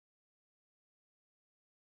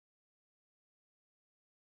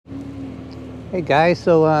Hey guys,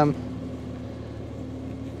 so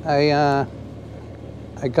I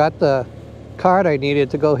got the card I needed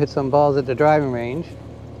to go hit some balls at the driving range.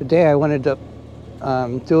 Today I wanted to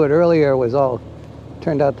do it earlier. It was all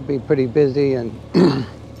turned out to be pretty busy, and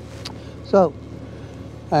so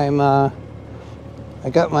I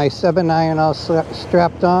got my 7-iron all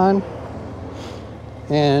strapped on,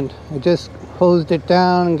 and I just hosed it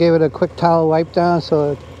down and gave it a quick towel wipe down.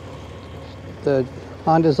 So the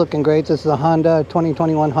Honda's looking great. This is a Honda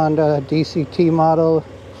 2021 Honda DCT model,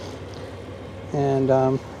 and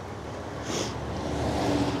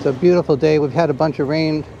it's a beautiful day. We've had a bunch of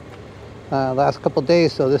rain last couple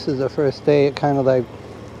days, so this is the first day it kind of like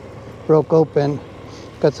broke open.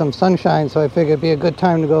 Got some sunshine, so I figured it'd be a good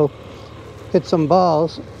time to go hit some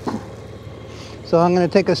balls. So I'm going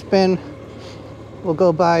to take a spin. We'll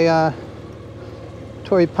go by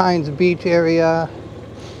Torrey Pines Beach area,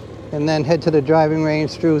 and then head to the driving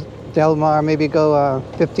range through Del Mar. Maybe go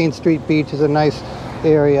 15th Street Beach is a nice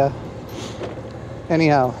area.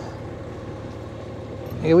 Anyhow,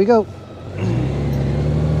 here we go.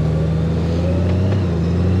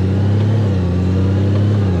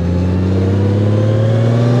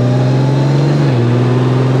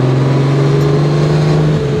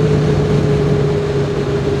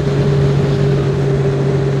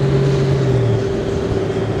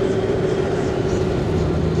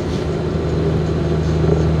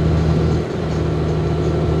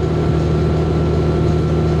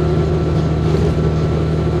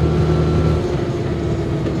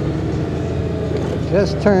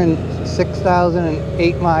 Just turned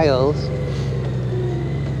 6,008 miles.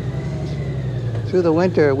 Through the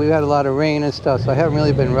winter, we've had a lot of rain and stuff, so I haven't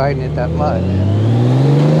really been riding it that much.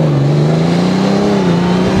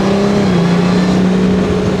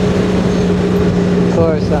 Of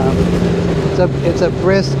course, it's a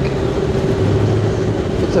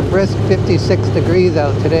brisk 56 degrees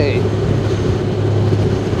out today.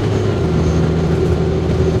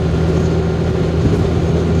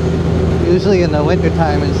 Usually in the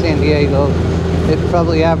wintertime in San Diego, it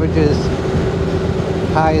probably averages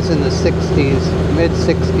highs in the 60s, mid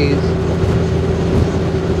 60s.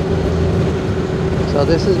 So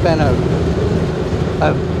this has been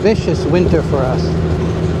a vicious winter for us.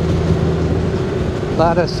 A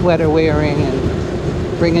lot of sweater wearing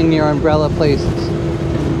and bringing your umbrella places.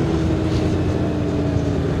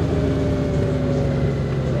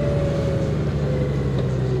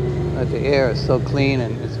 But the air is so clean,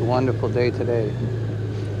 and it's a wonderful day today.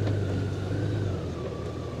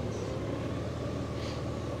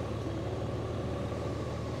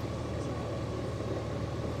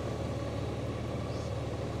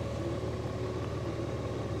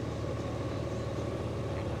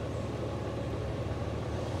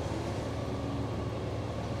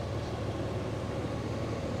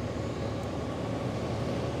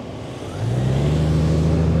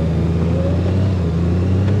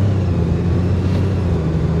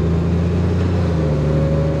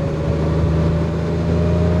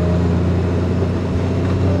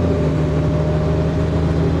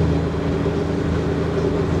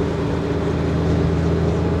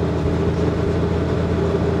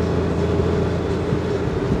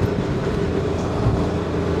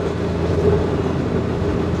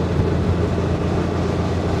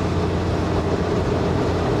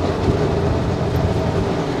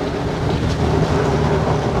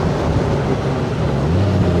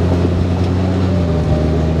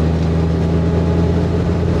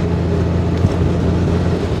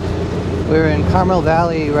 We're in Carmel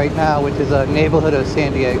Valley right now, which is a neighborhood of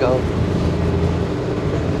San Diego.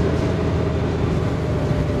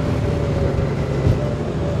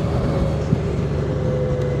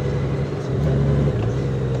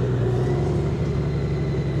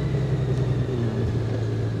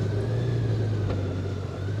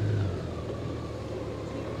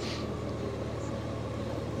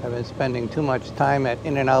 I've been spending too much time at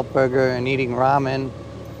In-N-Out Burger and eating ramen.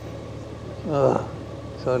 Ugh.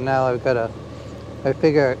 So now I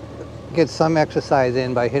figure get some exercise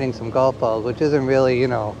in by hitting some golf balls, which isn't really, you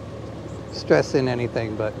know, stressing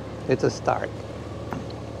anything, but it's a start.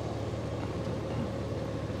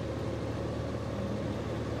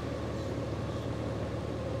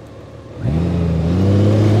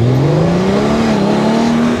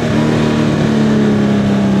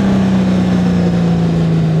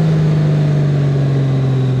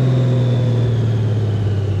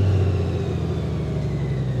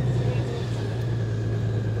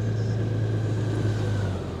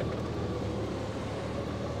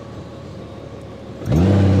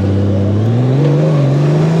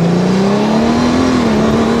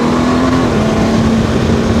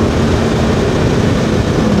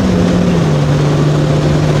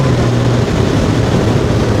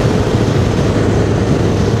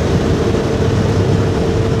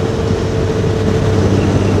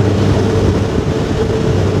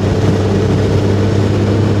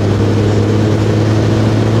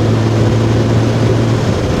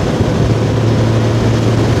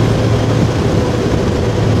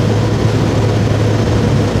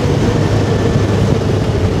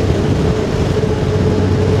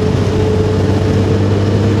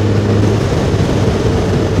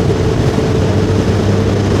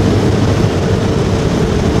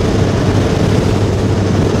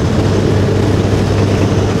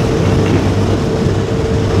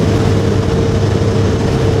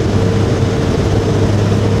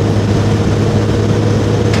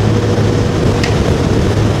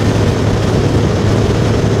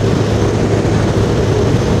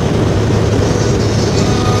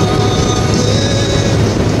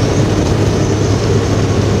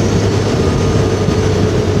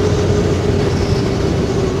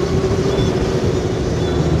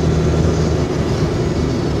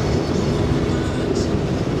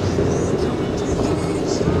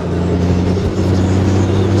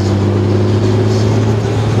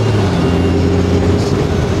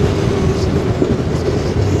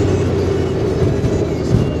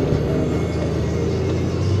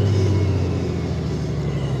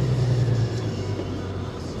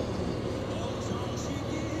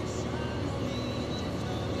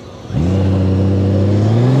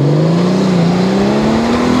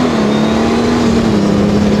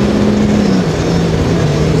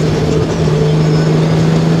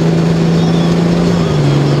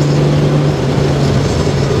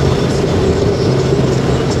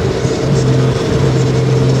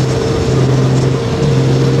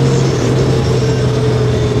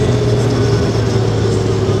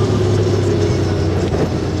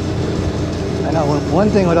 One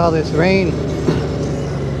thing with all this rain,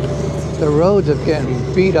 the roads are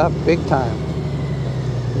getting beat up big time.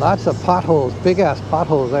 Lots of potholes, big ass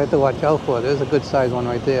potholes I have to watch out for. There's a good sized one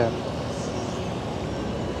right there.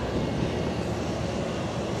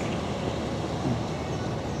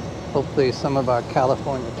 Hopefully some of our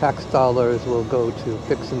California tax dollars will go to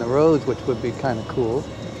fixing the roads, which would be kind of cool.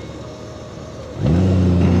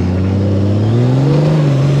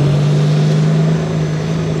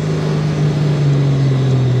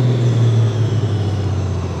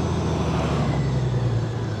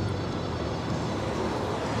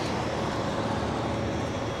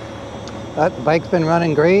 That bike's been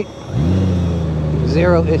running great.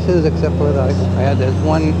 Zero issues except for I had this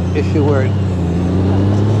one issue where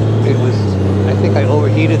it was, I think I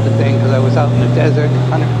overheated the thing because I was out in the desert,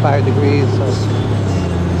 105 degrees, so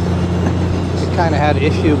it kind of had an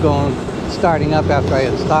issue starting up after I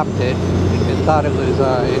had stopped it. It thought it was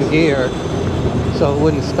in gear, so it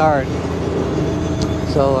wouldn't start.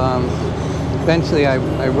 So eventually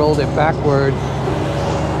I rolled it backward,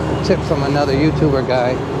 a tip from another YouTuber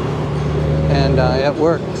guy, and it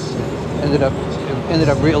worked. Ended up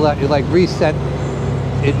like reset.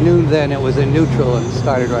 It knew then it was in neutral and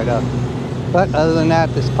started right up. But other than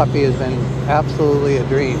that, this puppy has been absolutely a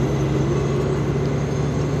dream.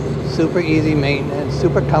 Super easy maintenance,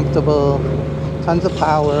 super comfortable, tons of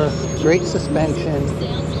power, great suspension,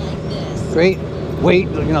 great weight,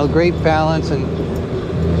 you know, great balance, and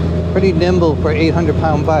pretty nimble for an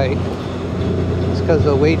 800-pound bike. It's because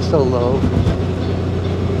the weight's so low.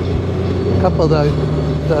 A couple of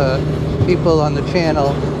the people on the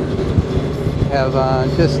channel have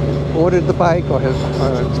just ordered the bike or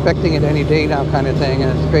are expecting it any day now, kind of thing,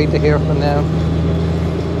 and it's great to hear from them.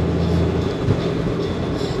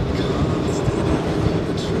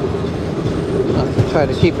 I'll try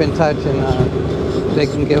to keep in touch, and they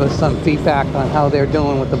can give us some feedback on how they're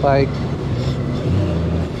doing with the bike.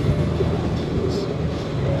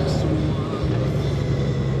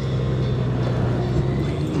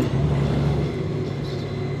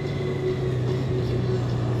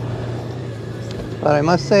 But I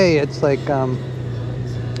must say, it's like,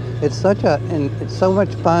 it's so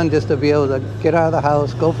much fun just to be able to get out of the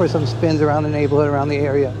house, go for some spins around the neighborhood, around the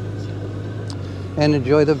area, and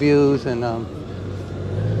enjoy the views. And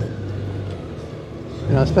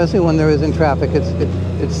you know, especially when there isn't traffic,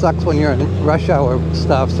 it sucks when you're in rush hour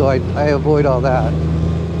stuff. So I avoid all that.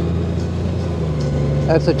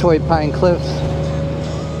 That's the Torrey Pine Cliffs,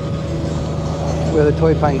 where the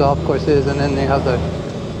Torrey Pine Golf Course is, and then they have the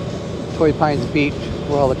Torrey Pines Beach,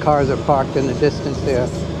 where all the cars are parked in the distance there.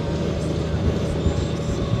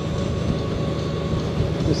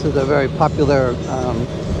 This is a very popular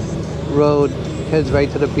road, heads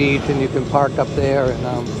right to the beach, and you can park up there.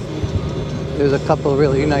 And there's a couple of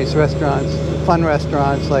really nice restaurants, fun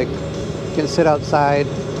restaurants, like you can sit outside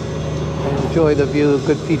and enjoy the view.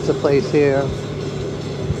 Good pizza place here.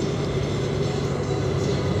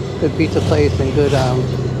 Good pizza place and good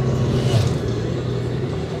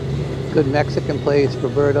good Mexican place,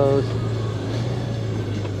 Roberto's.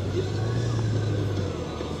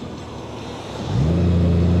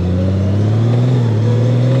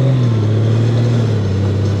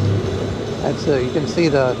 That's you can see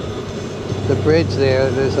the bridge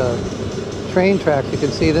there. There's a train track. You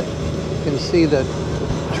can see the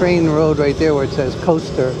train road right there where it says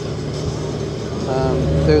Coaster.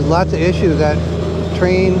 There's lots of issues. That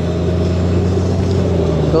train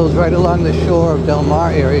goes right along the shore of Del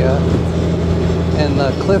Mar area, and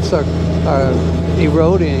the cliffs are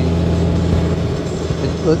eroding.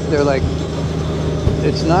 They're like,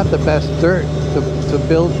 it's not the best dirt to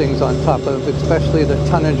build things on top of, especially the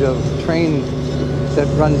tonnage of train that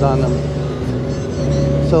runs on them.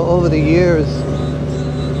 So over the years,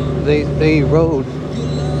 they erode.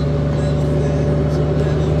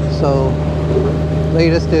 So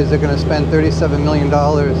latest is they're going to spend $37 million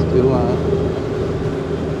to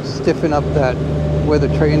stiffen up that where the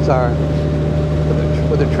trains are,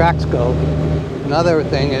 where the tracks go. Another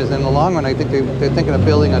thing is, in the long run, I think they're thinking of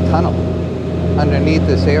building a tunnel underneath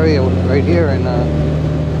this area right here, and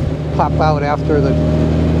pop out after the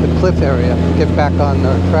cliff area and get back on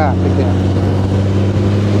the track again.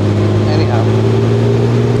 Anyhow,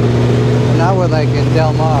 now we're like in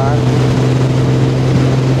Del Mar.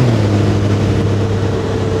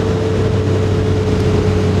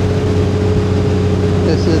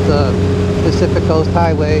 This is the Pacific Coast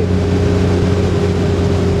Highway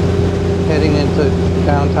heading into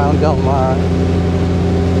downtown Del Mar.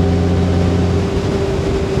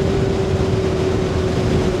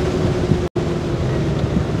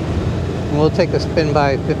 And we'll take a spin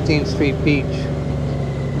by 15th Street Beach.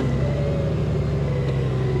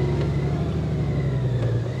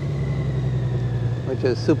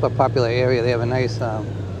 which is a super popular area. They have a nice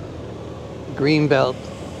green belt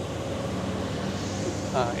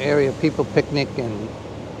area, people picnic, and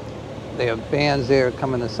they have bands there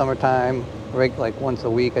come in the summertime, right, like once a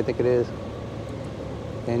week, I think it is.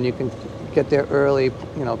 And you can get there early,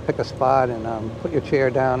 you know, pick a spot and put your chair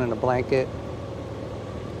down in a blanket.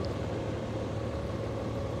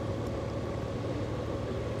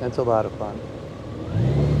 That's a lot of fun.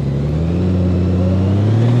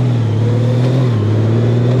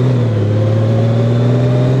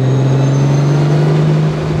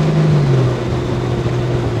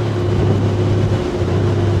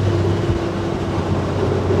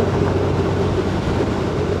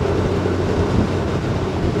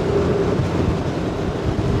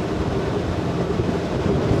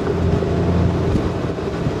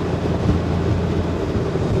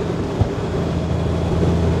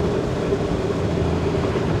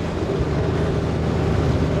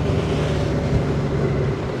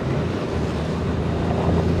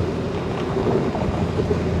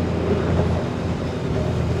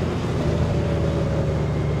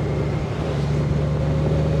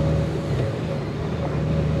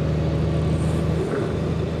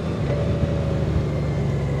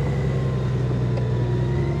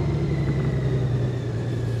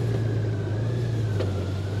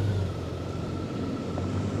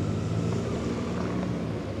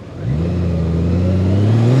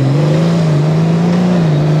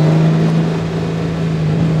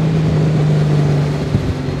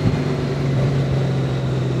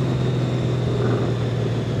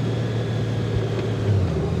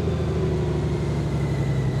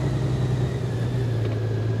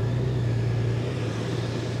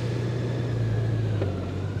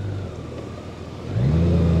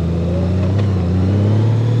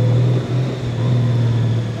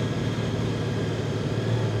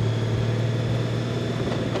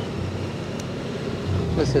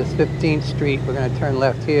 This is 15th Street. We're going to turn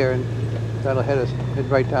left here, and that'll head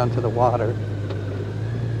right down to the water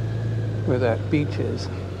where that beach is.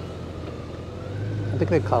 I think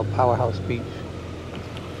they call it Powerhouse Beach.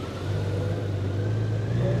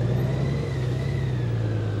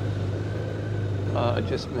 I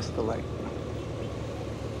just missed the light.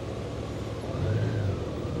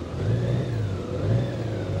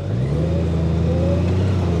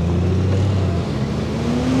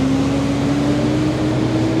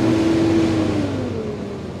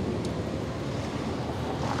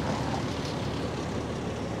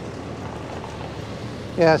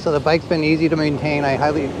 Yeah, so the bike's been easy to maintain.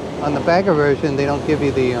 On the bagger version, they don't give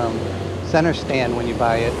you the center stand when you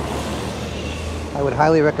buy it. I would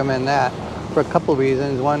highly recommend that for a couple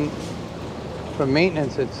reasons. One, for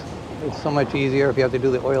maintenance, it's so much easier. If you have to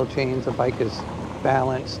do the oil change, the bike is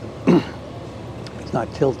balanced. It's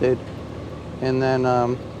not tilted. And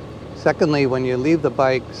then secondly, when you leave the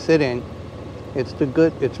bike sitting, it's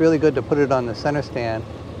really good to put it on the center stand,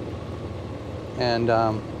 and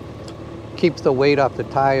keeps the weight off the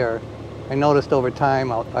tire. I noticed over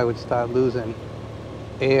time I would start losing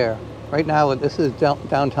air. Right now, this is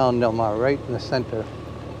downtown Del Mar, right in the center.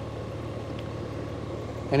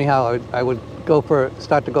 Anyhow, I would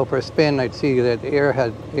start to go for a spin. I'd see that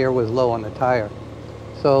air was low on the tire.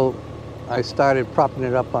 So I started propping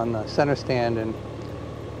it up on the center stand, and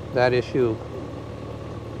that issue,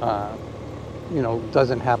 you know,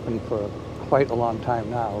 doesn't happen for quite a long time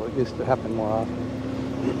now. It used to happen more often.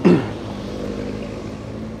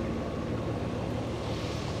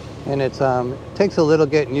 And it takes a little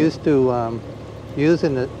getting used to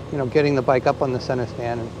getting the bike up on the center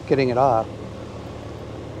stand and getting it off.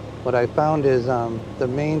 What I found is the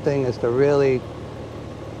main thing is to really,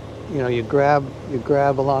 you grab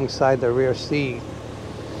alongside the rear seat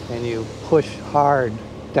and you push hard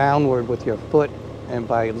downward with your foot, and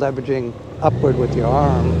by leveraging upward with your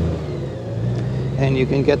arm, and you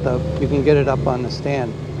can get it up on the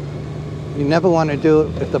stand. You never want to do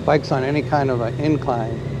it if the bike's on any kind of an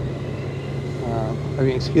incline.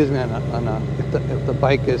 If the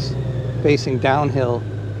bike is facing downhill,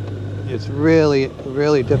 it's really,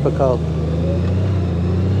 really difficult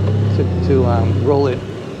to roll it,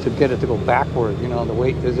 to get it to go backward. The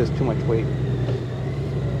weight, there's just too much weight.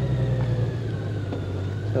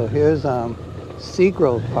 So here's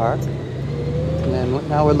Seagrove Park, and then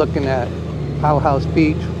now we're looking at Powerhouse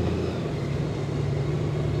Beach.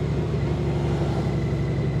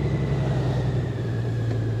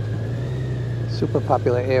 Super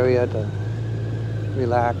popular area to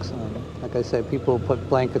relax. Like I said, people put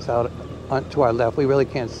blankets out to our left. We really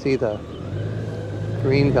can't see the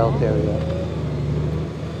green belt area.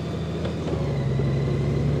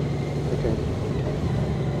 Okay.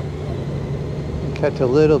 Catch a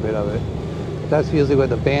little bit of it. that's usually where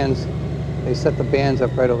the bands, they set the bands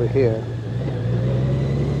up right over here.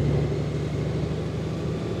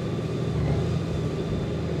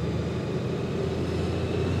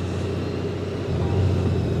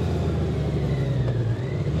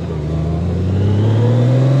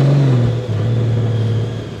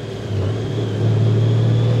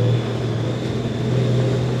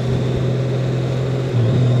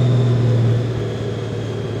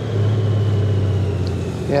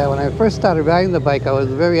 Yeah, when I first started riding the bike, I was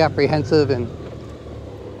very apprehensive and,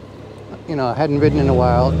 you know, I hadn't ridden in a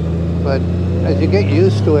while. But as you get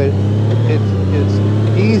used to it,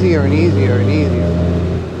 it's easier and easier and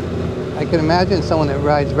easier. I can imagine someone that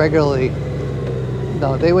rides regularly,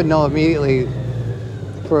 they would know immediately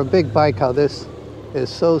for a big bike how this is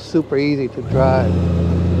so super easy to drive,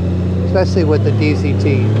 especially with the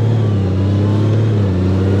DCT.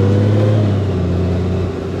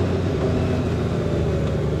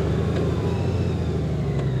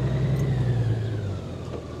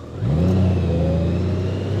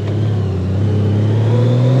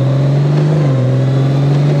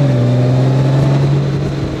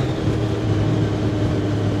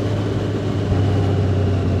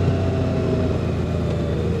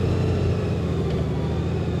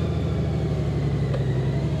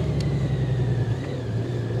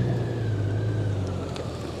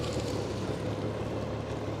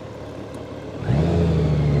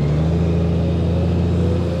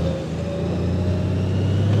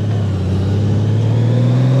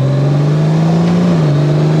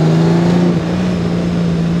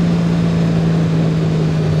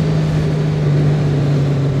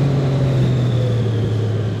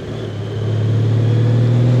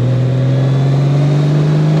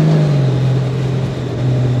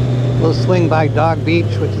 We'll swing by Dog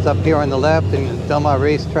Beach, which is up here on the left, and Del Mar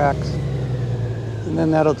racetracks. And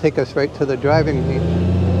then that'll take us right to the driving range.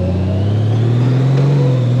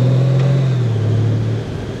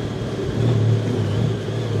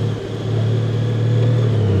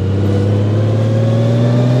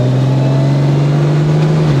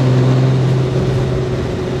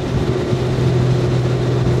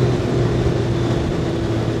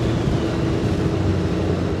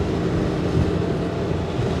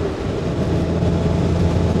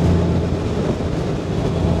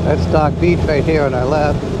 That's Dog Beach right here on our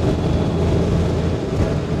left.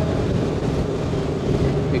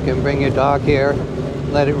 You can bring your dog here,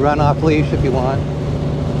 let it run off leash if you want.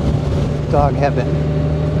 Dog heaven.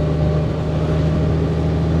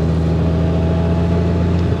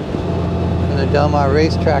 And the Del Mar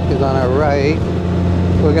racetrack is on our right.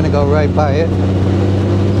 We're gonna go right by it.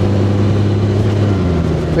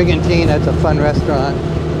 Brigantine, that's a fun restaurant.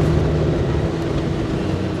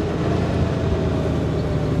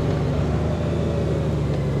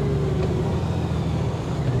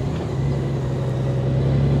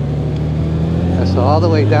 So all the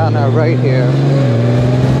way down our right here,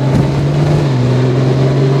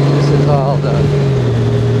 this is all the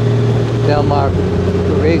Del Mar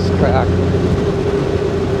racetrack.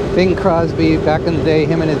 Bing Crosby, back in the day,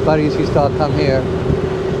 him and his buddies used to all come here.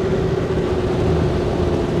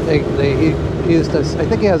 He used to, I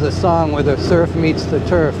think he has a song where the surf meets the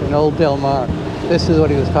turf in Old Del Mar. This is what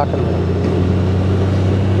he was talking about.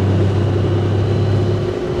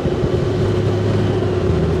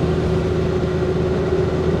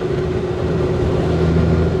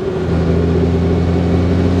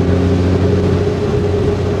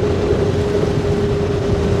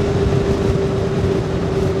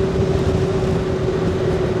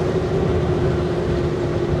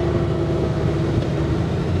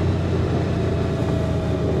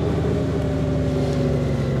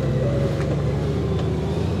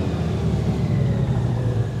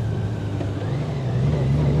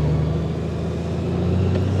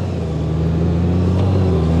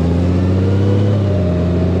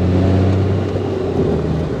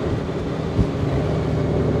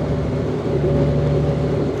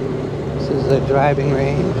 The driving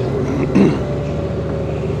range.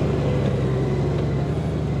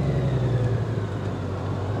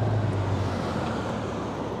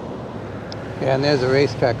 Yeah, and there's a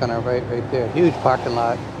racetrack on our right there. Huge parking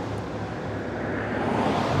lot.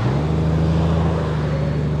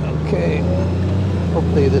 Okay.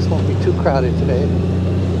 Hopefully this won't be too crowded today.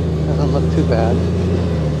 Doesn't look too bad.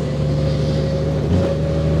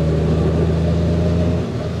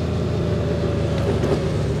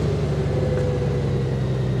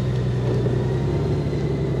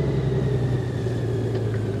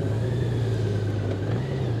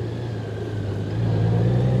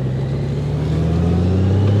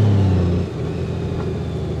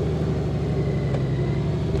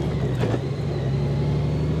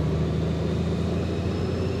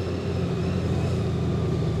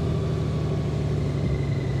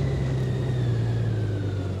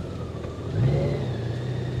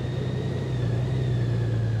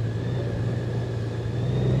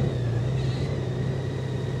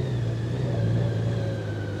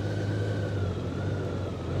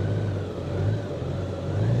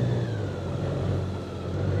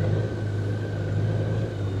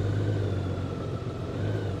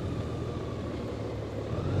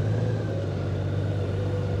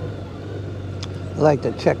 like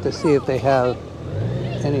to check to see if they have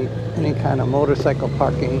any kind of motorcycle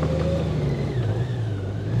parking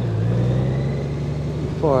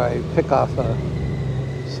before I pick off a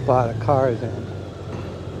spot a car is in,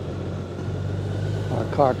 or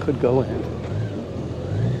a car could go in.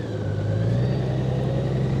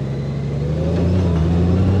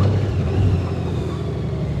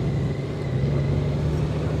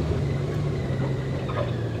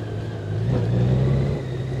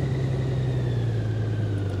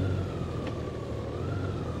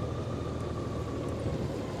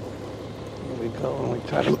 Here we go, and we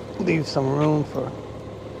try to leave some room for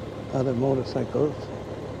other motorcycles.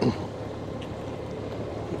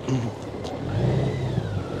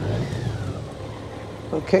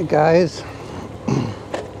 Okay guys,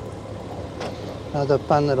 another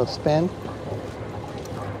fun little spin.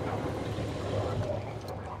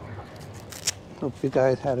 Hope you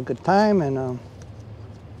guys had a good time, and I'll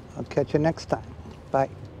catch you next time. Bye.